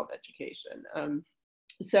K-12 education.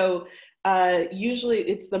 So usually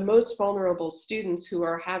it's the most vulnerable students who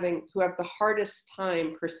have the hardest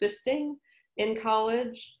time persisting in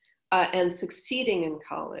college and succeeding in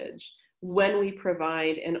college when we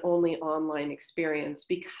provide an only online experience,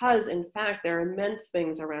 because in fact, there are immense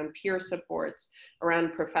things around peer supports,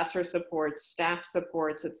 around professor supports, staff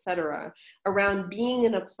supports, et cetera, around being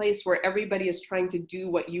in a place where everybody is trying to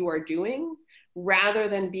do what you are doing, rather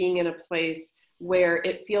than being in a place where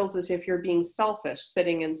it feels as if you're being selfish,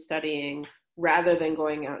 sitting and studying, rather than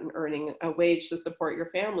going out and earning a wage to support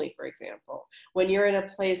your family, for example. When you're in a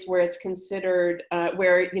place where it's considered,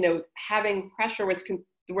 where, you know, having pressure,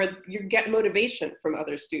 where you get motivation from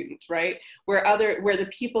other students, right? Where the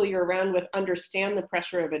people you're around with understand the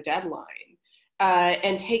pressure of a deadline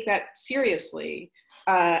and take that seriously,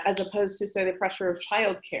 as opposed to, say, the pressure of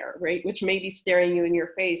childcare, right? Which may be staring you in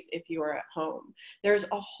your face if you are at home. There's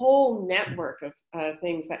a whole network of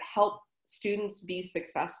things that help students be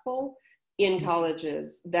successful in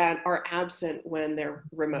colleges that are absent when they're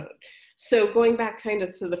remote. So going back kind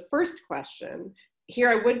of to the first question, here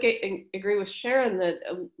I would agree with Sharon that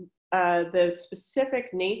the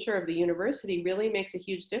specific nature of the university really makes a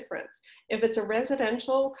huge difference. If it's a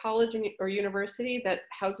residential college or university that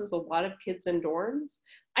houses a lot of kids in dorms,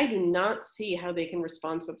 I do not see how they can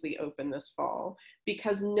responsibly open this fall,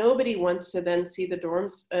 because nobody wants to then see the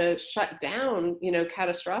dorms shut down,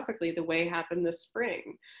 catastrophically the way happened this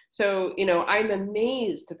spring. So, I'm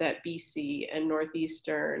amazed that BC and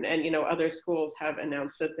Northeastern and, other schools have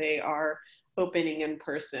announced that they are opening in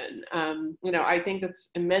person. I think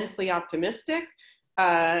that's immensely optimistic.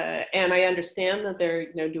 And I understand that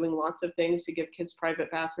they're doing lots of things to give kids private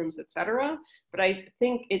bathrooms, et cetera. But I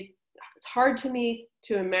think it's hard to me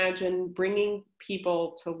to imagine bringing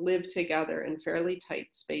people to live together in fairly tight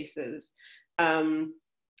spaces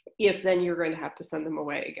if then you're going to have to send them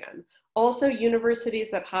away again. Also, universities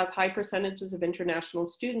that have high percentages of international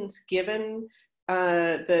students, given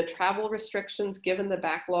the travel restrictions, given the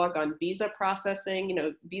backlog on visa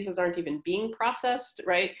processing, visas aren't even being processed,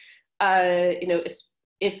 right?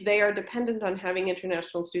 If they are dependent on having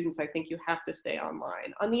international students, I think you have to stay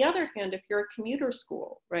online. On the other hand, if you're a commuter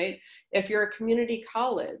school, right? If you're a community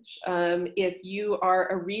college, if you are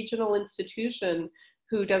a regional institution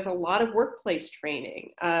who does a lot of workplace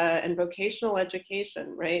training and vocational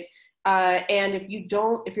education, right? And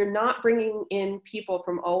if you're not bringing in people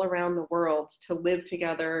from all around the world to live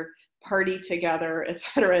together, party together, et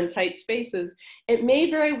cetera, in tight spaces, it may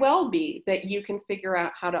very well be that you can figure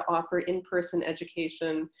out how to offer in-person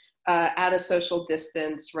education at a social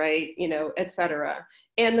distance, right, et cetera.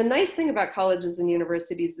 And the nice thing about colleges and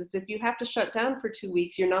universities is if you have to shut down for 2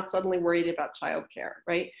 weeks, you're not suddenly worried about childcare,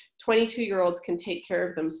 right? 22-year-olds can take care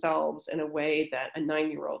of themselves in a way that a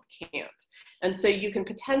 9-year-old can't. And so you can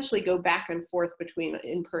potentially go back and forth between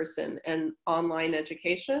in-person and online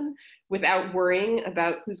education without worrying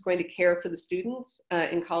about who's going to care for the students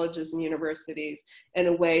in colleges and universities in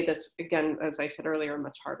a way that's, again, as I said earlier,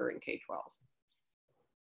 much harder in K-12.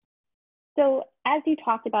 So as you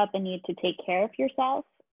talked about the need to take care of yourself,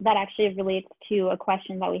 that actually relates to a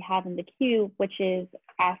question that we have in the queue, which is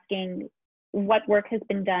asking what work has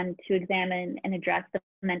been done to examine and address the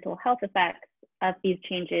mental health effects of these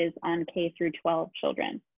changes on K through 12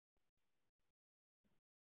 children.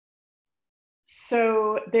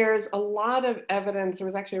 So there's a lot of evidence. There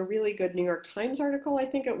was actually a really good New York Times article, I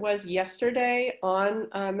think it was yesterday, on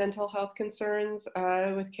mental health concerns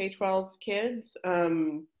with K-12 kids.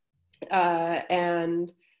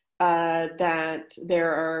 That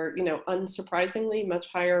there are, unsurprisingly much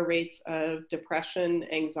higher rates of depression,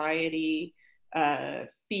 anxiety,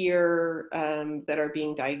 fear that are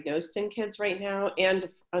being diagnosed in kids right now, and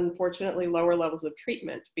unfortunately lower levels of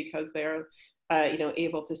treatment because they're,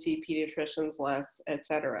 able to see pediatricians less, et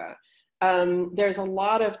cetera. There's a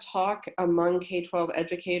lot of talk among K-12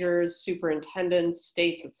 educators, superintendents,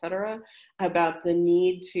 states, et cetera, about the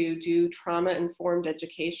need to do trauma-informed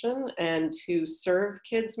education and to serve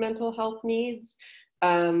kids' mental health needs,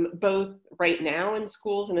 both right now in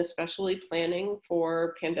schools and especially planning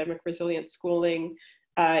for pandemic resilient schooling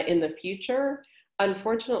in the future.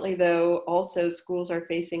 Unfortunately, though, also schools are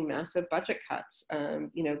facing massive budget cuts,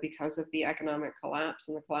 because of the economic collapse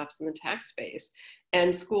and the collapse in the tax base.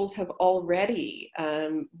 And schools have already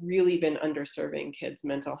really been underserving kids'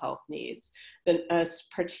 mental health needs,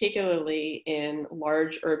 particularly in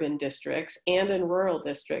large urban districts and in rural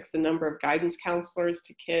districts. The number of guidance counselors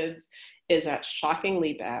to kids is at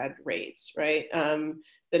shockingly bad rates, right?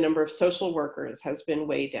 The number of social workers has been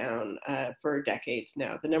way down for decades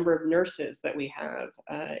now. The number of nurses that we have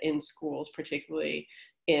in schools, particularly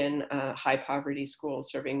in high poverty schools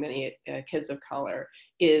serving many kids of color,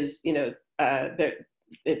 is,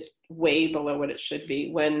 it's way below what it should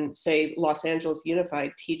be. When, say, Los Angeles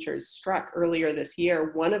Unified teachers struck earlier this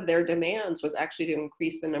year, one of their demands was actually to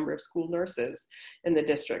increase the number of school nurses in the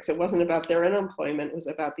districts. It wasn't about their unemployment, it was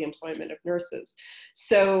about the employment of nurses.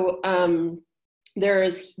 So, there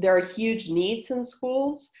are huge needs in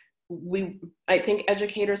schools. I think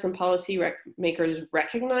educators and policy makers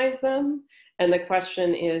recognize them. And the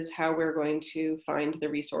question is how we're going to find the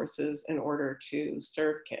resources in order to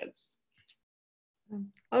serve kids.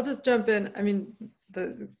 I'll just jump in. I mean,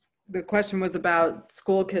 the question was about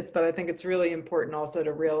school kids, but I think it's really important also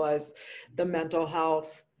to realize the mental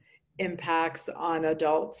health impacts on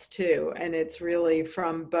adults too. And it's really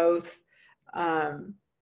from both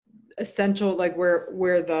essential, like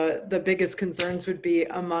where the biggest concerns would be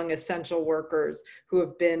among essential workers who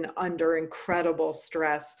have been under incredible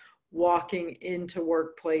stress walking into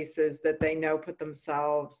workplaces that they know put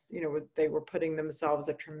themselves, they were putting themselves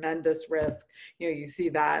at tremendous risk. You see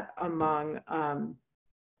that among,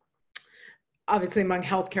 obviously among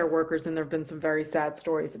healthcare workers, and there have been some very sad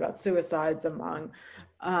stories about suicides among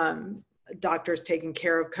doctors taking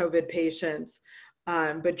care of COVID patients.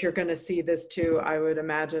 But you're going to see this too, I would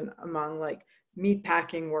imagine, among like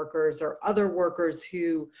meatpacking workers or other workers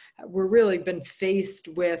who were really been faced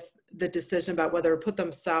with the decision about whether to put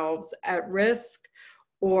themselves at risk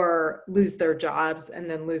or lose their jobs and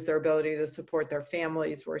then lose their ability to support their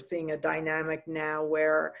families. We're seeing a dynamic now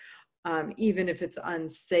where even if it's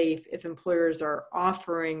unsafe, if employers are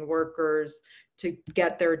offering workers to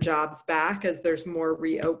get their jobs back as there's more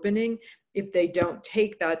reopening, if they don't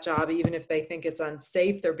take that job, even if they think it's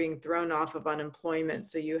unsafe, they're being thrown off of unemployment.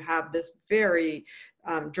 So you have this very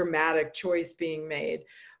dramatic choice being made.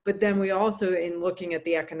 But then we also, in looking at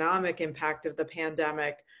the economic impact of the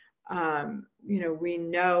pandemic, we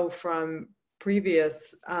know from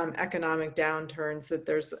previous economic downturns that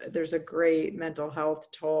there's a great mental health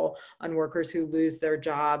toll on workers who lose their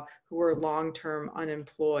job, who are long-term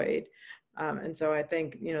unemployed. And so I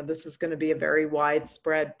think, this is going to be a very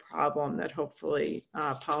widespread problem that hopefully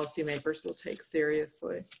policymakers will take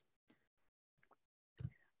seriously.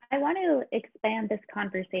 I want to expand this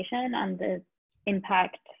conversation on the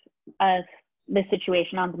impact of the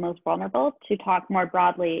situation on the most vulnerable to talk more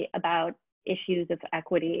broadly about issues of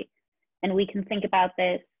equity. And we can think about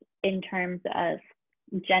this in terms of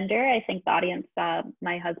gender. I think the audience saw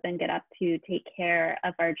my husband get up to take care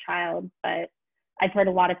of our child, but I've heard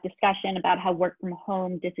a lot of discussion about how work from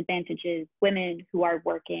home disadvantages women who are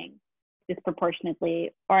working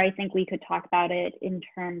disproportionately, or I think we could talk about it in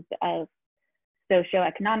terms of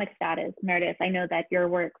socioeconomic status. Meredith, I know that your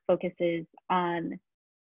work focuses on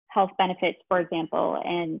health benefits, for example,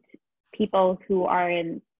 and people who are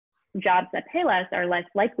in jobs that pay less are less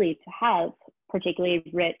likely to have particularly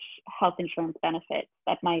rich health insurance benefits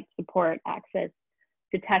that might support access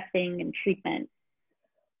to testing and treatment.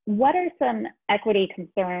 What are some equity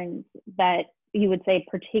concerns that you would say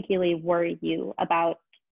particularly worry you about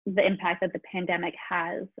the impact that the pandemic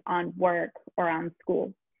has on work or on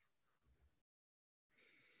school?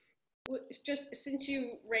 Well, just since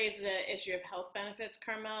you raised the issue of health benefits,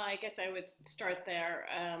 Carmel, I guess I would start there.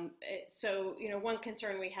 So, one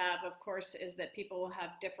concern we have, of course, is that people will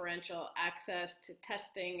have differential access to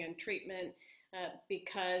testing and treatment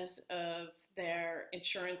because of their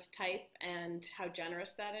insurance type and how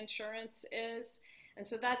generous that insurance is. And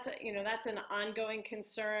so that's an ongoing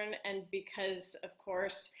concern. And because, of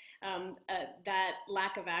course, that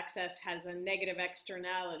lack of access has a negative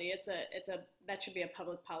externality. That should be a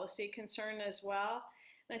public policy concern as well.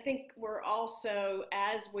 And I think we're also,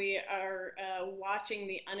 as we are watching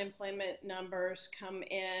the unemployment numbers come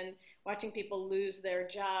in, watching people lose their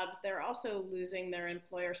jobs, they're also losing their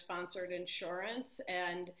employer-sponsored insurance.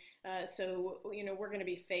 And so, we're going to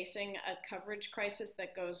be facing a coverage crisis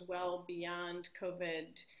that goes well beyond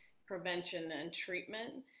COVID prevention and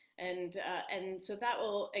treatment. And so that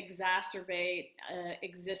will exacerbate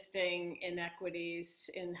existing inequities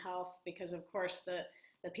in health because, of course,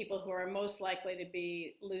 the people who are most likely to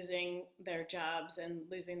be losing their jobs and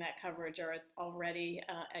losing that coverage are already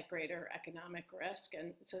at greater economic risk.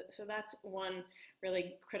 And so that's one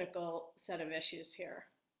really critical set of issues here.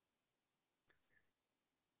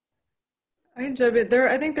 I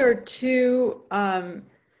think there are two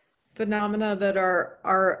phenomena that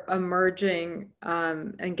are emerging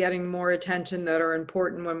and getting more attention that are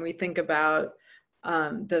important when we think about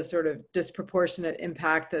the sort of disproportionate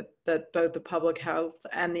impact that both the public health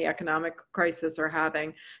and the economic crisis are having.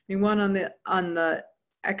 I mean, one on the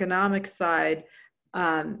economic side,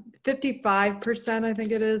 55%, I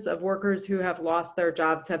think it is, of workers who have lost their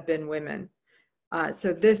jobs have been women.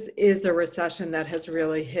 So this is a recession that has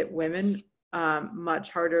really hit women much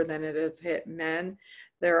harder than it has hit men.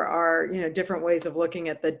 There are, different ways of looking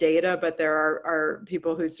at the data, but there are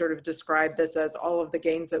people who sort of describe this as all of the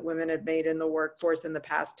gains that women have made in the workforce in the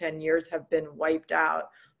past 10 years have been wiped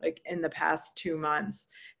out, like in the past 2 months.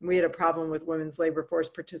 And we had a problem with women's labor force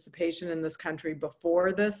participation in this country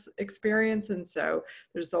before this experience. And so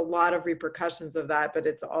there's a lot of repercussions of that, but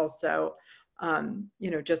it's also,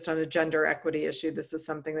 just on a gender equity issue, this is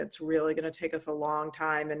something that's really going to take us a long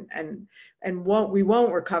time and we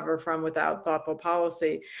won't recover from without thoughtful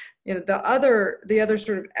policy. The other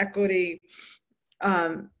sort of equity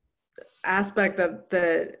aspect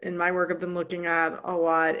that in my work I've been looking at a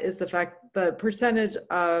lot is the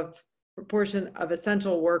proportion of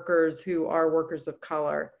essential workers who are workers of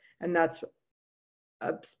color, and that's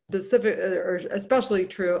specific or especially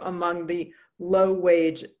true among the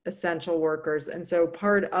low-wage essential workers. And so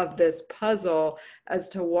part of this puzzle as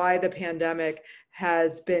to why the pandemic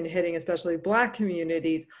has been hitting especially Black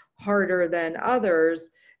communities harder than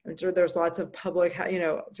others, I'm sure there's lots of public,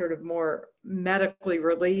 sort of more medically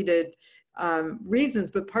related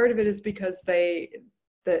reasons, but part of it is because they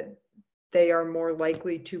are more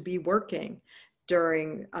likely to be working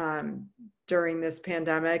during this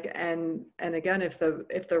pandemic, and again, if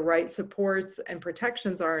the right supports and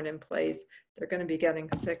protections aren't in place, they're going to be getting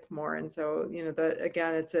sick more. And so,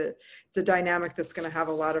 again, it's a dynamic that's going to have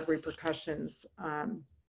a lot of repercussions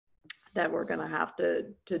that we're going to have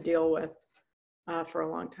to deal with for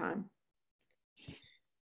a long time.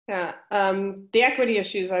 Yeah, the equity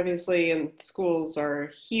issues obviously in schools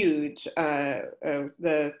are huge.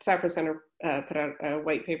 The Safra Center put out a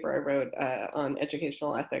white paper I wrote on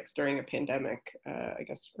educational ethics during a pandemic, I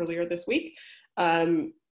guess earlier this week,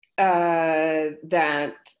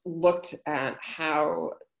 that looked at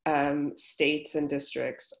how states and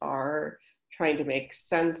districts are trying to make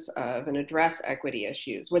sense of and address equity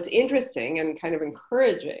issues. What's interesting and kind of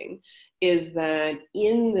encouraging is that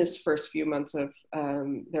in this first few months of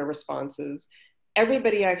their responses,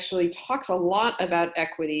 everybody actually talks a lot about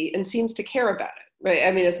equity and seems to care about it, right?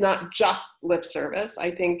 I mean, it's not just lip service.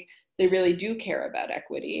 I think they really do care about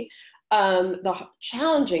equity. The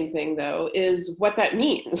challenging thing, though, is what that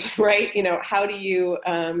means, right? How do you,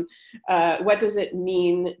 what does it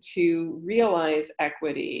mean to realize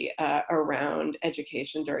equity around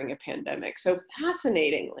education during a pandemic? So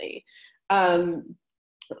fascinatingly,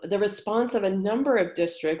 the response of a number of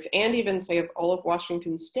districts and even say of all of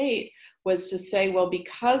Washington State was to say, well,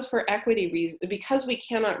 because for equity reasons, because we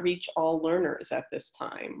cannot reach all learners at this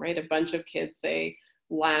time, right? A bunch of kids say,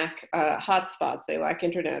 lack hotspots, they lack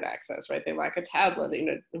internet access, right? They lack a tablet,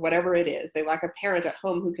 whatever it is. They lack a parent at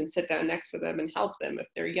home who can sit down next to them and help them if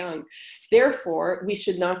they're young. Therefore, we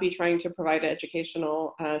should not be trying to provide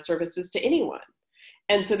educational services to anyone.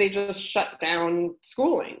 And so they just shut down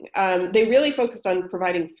schooling. They really focused on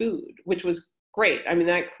providing food, which was great. I mean,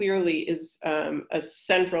 that clearly is a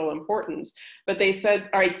central importance. But they said,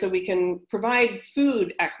 all right, so we can provide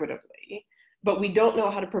food equitably, but we don't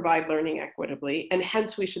know how to provide learning equitably, and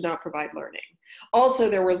hence we should not provide learning. Also,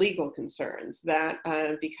 there were legal concerns that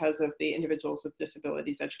because of the Individuals with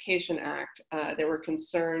Disabilities Education Act, they were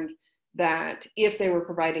concerned that if they were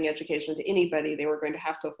providing education to anybody, they were going to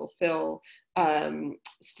have to fulfill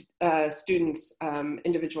students'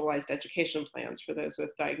 individualized education plans for those with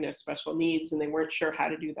diagnosed special needs, and they weren't sure how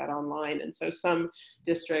to do that online. And so some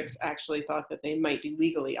districts actually thought that they might be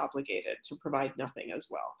legally obligated to provide nothing as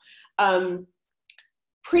well.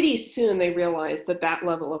 Pretty soon they realized that that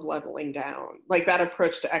level of leveling down, like that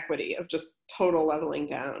approach to equity of just total leveling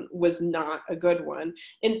down, was not a good one,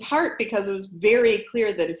 in part because it was very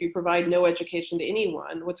clear that if you provide no education to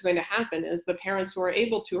anyone, what's going to happen is the parents who are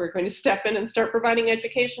able to are going to step in and start providing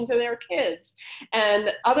education to their kids.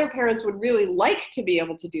 And other parents would really like to be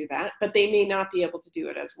able to do that, but they may not be able to do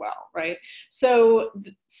it as well, right? So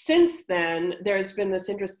since then, there's been this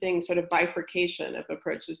interesting sort of bifurcation of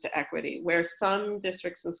approaches to equity, where some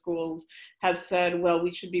districts and schools have said, well,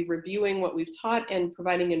 we should be reviewing what we've taught and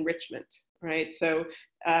providing enrichment, right? So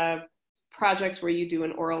projects where you do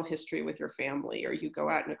an oral history with your family, or you go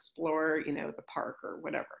out and explore, the park or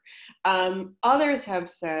whatever. Others have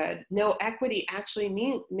said, no, equity actually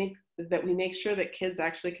means that we make sure that kids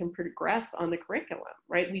actually can progress on the curriculum,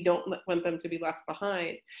 right? We don't want them to be left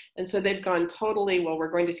behind. And so they've gone totally, well, we're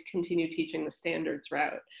going to continue teaching the standards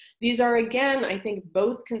route. These are, again, I think,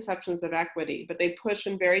 both conceptions of equity, but they push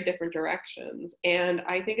in very different directions. And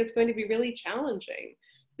I think it's going to be really challenging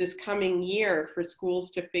this coming year for schools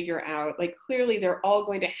to figure out, like, clearly they're all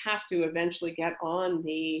going to have to eventually get on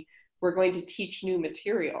the, we're going to teach new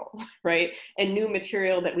material, right? And new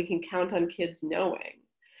material that we can count on kids knowing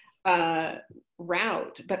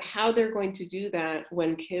route. But how they're going to do that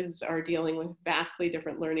when kids are dealing with vastly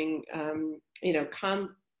different learning,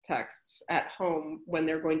 contexts at home when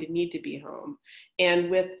they're going to need to be home, and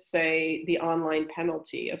with, say, the online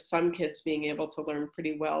penalty of some kids being able to learn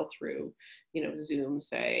pretty well through Zoom,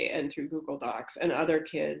 say, and through Google Docs, and other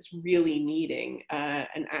kids really needing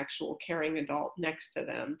an actual caring adult next to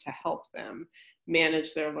them to help them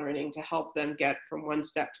manage their learning, to help them get from one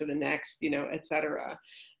step to the next, et cetera,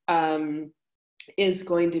 is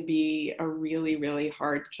going to be a really, really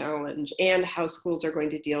hard challenge. And how schools are going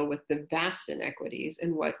to deal with the vast inequities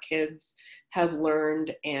in what kids have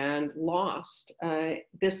learned and lost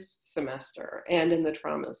this semester, and in the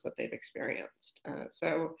traumas that they've experienced.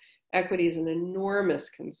 So equity is an enormous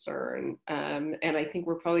concern. And I think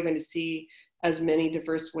we're probably going to see as many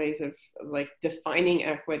diverse ways of like defining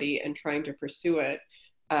equity and trying to pursue it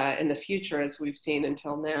in the future as we've seen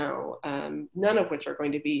until now, none of which are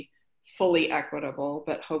going to be fully equitable,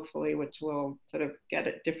 but hopefully which will sort of get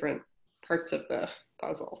at different parts of the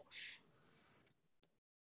puzzle.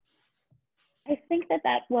 I think that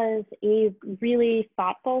that was a really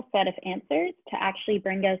thoughtful set of answers to actually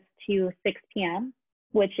bring us to 6 p.m.,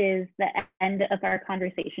 which is the end of our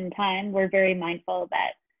conversation time. We're very mindful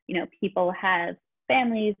that, you know, people have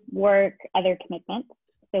families, work, other commitments,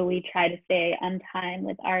 so we try to stay on time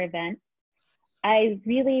with our event. I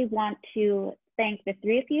really want to thank the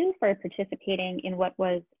three of you for participating in what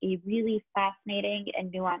was a really fascinating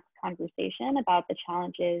and nuanced conversation about the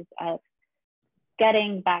challenges of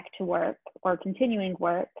getting back to work or continuing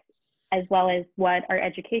work, as well as what our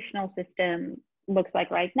educational system looks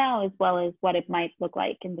like right now, as well as what it might look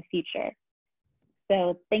like in the future.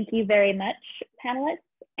 So thank you very much, panelists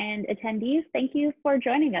and attendees. Thank you for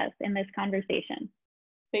joining us in this conversation.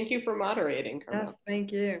 Thank you for moderating, Carmel. Yes,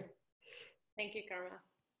 thank you. Thank you, Carmel.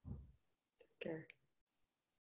 Take care.